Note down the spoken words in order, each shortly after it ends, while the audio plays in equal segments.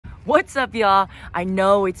What's up, y'all? I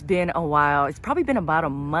know it's been a while. It's probably been about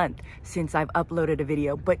a month since I've uploaded a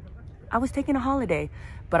video, but I was taking a holiday,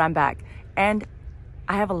 but I'm back. And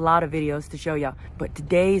I have a lot of videos to show y'all, but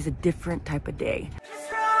today is a different type of day.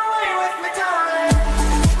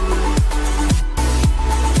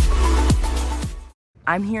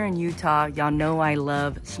 I'm here in Utah. Y'all know I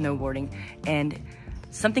love snowboarding, and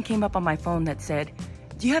something came up on my phone that said,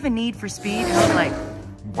 "Do you have a need for speed?" And I was like,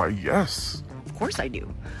 why, yes. Of course I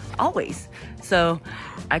do, always. So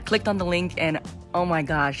I clicked on the link and oh my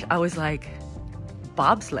gosh, I was like,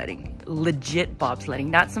 bobsledding, legit bobsledding,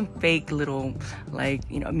 not some fake little like,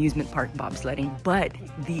 you know, amusement park bobsledding, but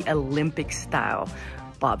the Olympic style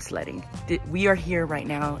bobsledding. We are here right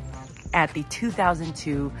now at the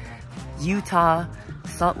 2002 Utah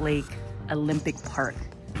Salt Lake Olympic Park.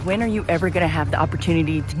 When are you ever gonna have the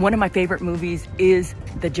opportunity? One of my favorite movies is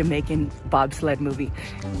the Jamaican bobsled movie.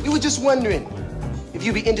 We were just wondering if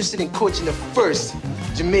you'd be interested in coaching the first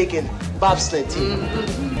Jamaican bobsled team. Feel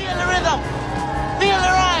the rhythm, feel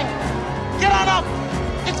the rhyme, get on up,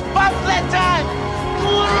 it's bobsled time,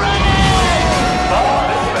 hooray!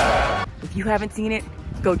 If you haven't seen it,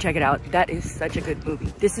 go check it out. That is such a good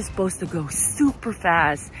movie. This is supposed to go super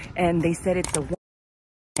fast, and they said it's a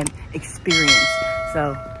one-time experience.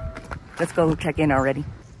 So let's go check in already.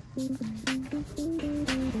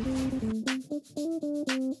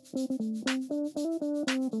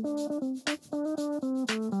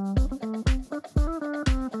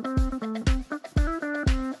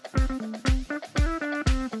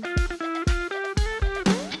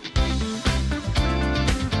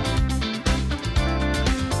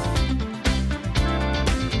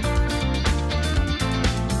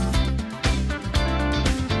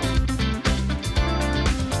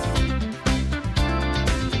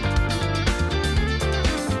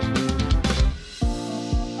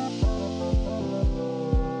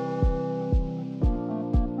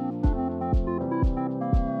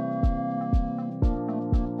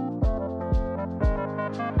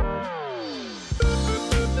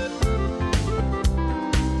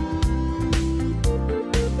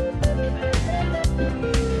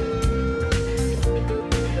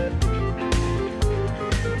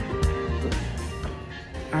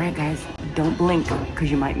 All right, guys, don't blink because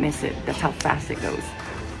you might miss it. That's how fast it goes.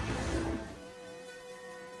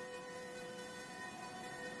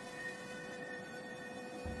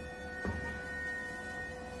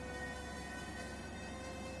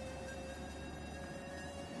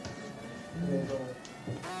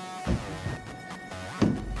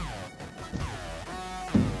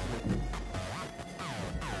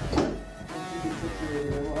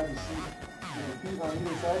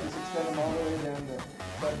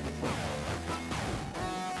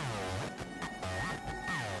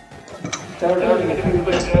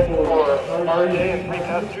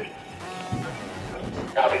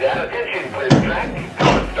 Copy that. Attention, clear the track.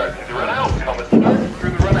 Come and start through the run out. Come and start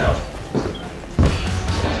through the run out.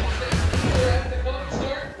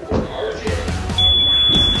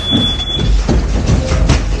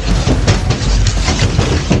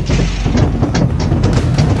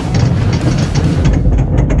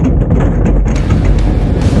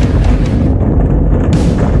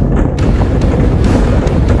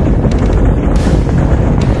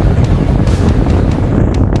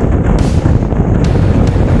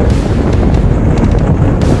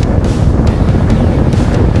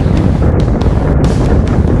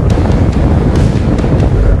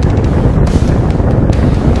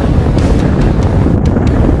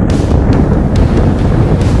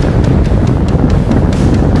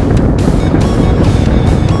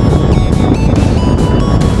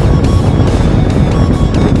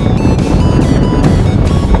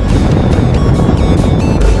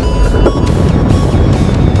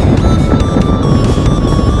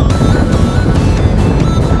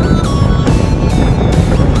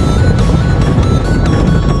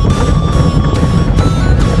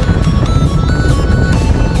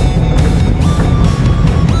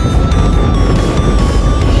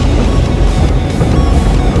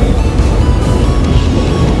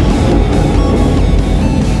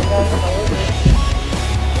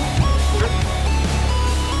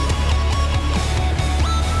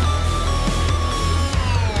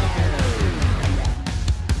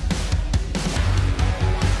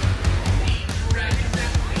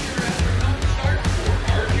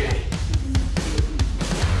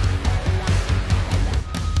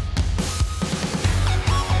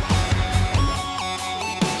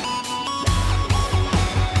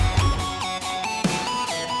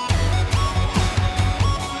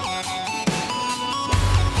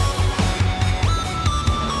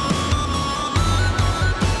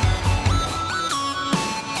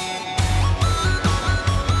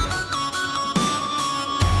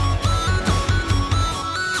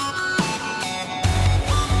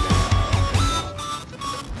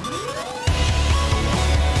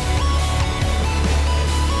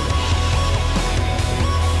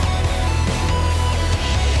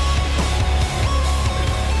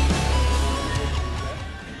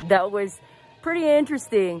 that was pretty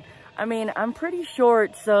interesting. I mean, I'm pretty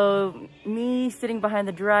short, so me sitting behind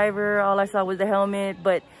the driver, all I saw was the helmet,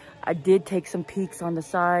 but I did take some peeks on the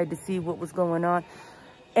side to see what was going on.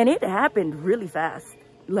 And it happened really fast,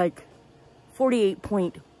 like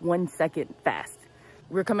 48.1 second fast.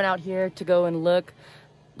 We're coming out here to go and look.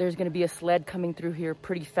 There's gonna be a sled coming through here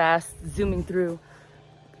pretty fast, zooming through.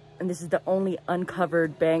 And this is the only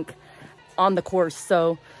uncovered bank on the course.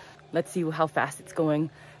 So let's see how fast it's going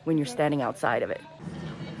when you're standing outside of it.